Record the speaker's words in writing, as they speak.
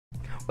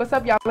What's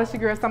up, y'all? It's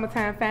your girl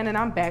Summertime Fan, and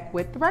I'm back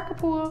with the record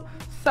pool.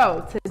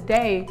 So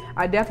today,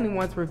 I definitely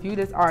want to review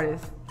this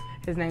artist.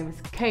 His name is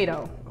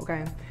Kaedo,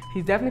 okay?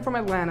 He's definitely from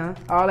Atlanta,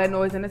 All That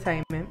Noise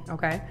Entertainment,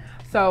 okay?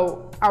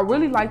 So I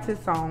really liked his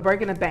song,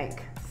 Breaking the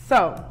Bank.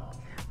 So,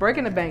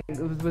 Breaking the Bank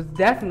was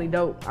definitely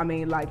dope. I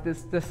mean, like,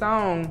 the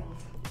song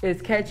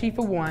is catchy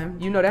for one.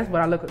 You know, that's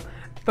what I look at.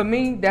 For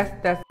me,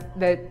 that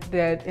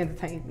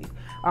entertains me.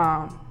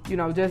 You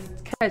know, just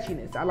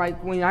catchiness. I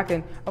like when I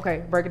can,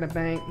 okay, Breaking the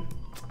Bank.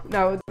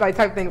 No, like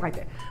type things like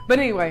that. But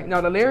anyway,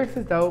 no, the lyrics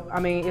is dope. I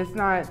mean, it's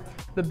not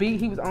the beat.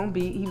 He was on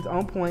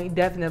point,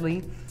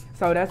 definitely.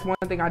 So that's one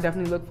thing I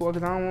definitely look for,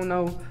 because I don't want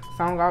no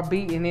song all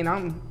beat and then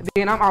I'm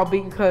all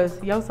beat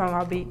because your song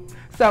all beat.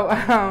 So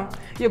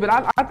yeah, but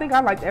I think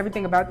I liked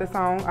everything about the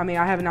song. I mean,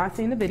 I have not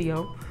seen the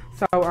video,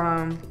 so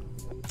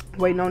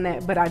waiting on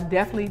that. But I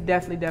definitely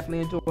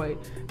enjoyed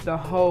the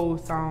whole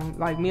song.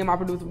 Like, me and my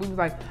producer, we was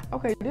like,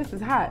 okay, this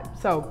is hot.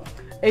 So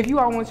if you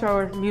all want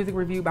your music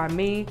review by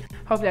me,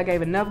 hopefully I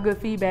gave enough good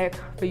feedback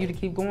for you to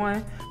keep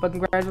going. But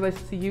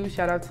congratulations to you,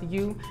 shout out to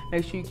you.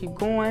 Make sure you keep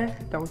going,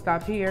 don't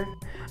stop here.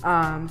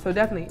 So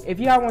definitely, if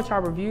y'all want your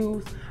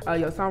reviews,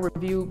 your song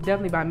review,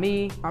 definitely by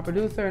me, my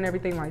producer, and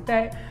everything like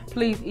that,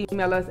 please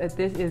email us at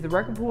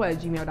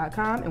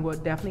thisistherecordpool@gmail.com, and we'll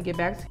definitely get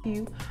back to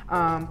you.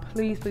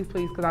 Please,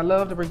 because I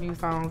love to review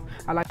songs.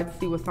 I like to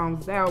see what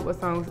songs is out,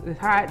 what songs is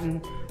hot,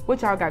 and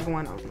what y'all got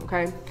going on,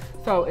 okay?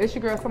 So it's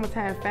your girl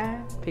Summertime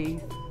Fine. Peace.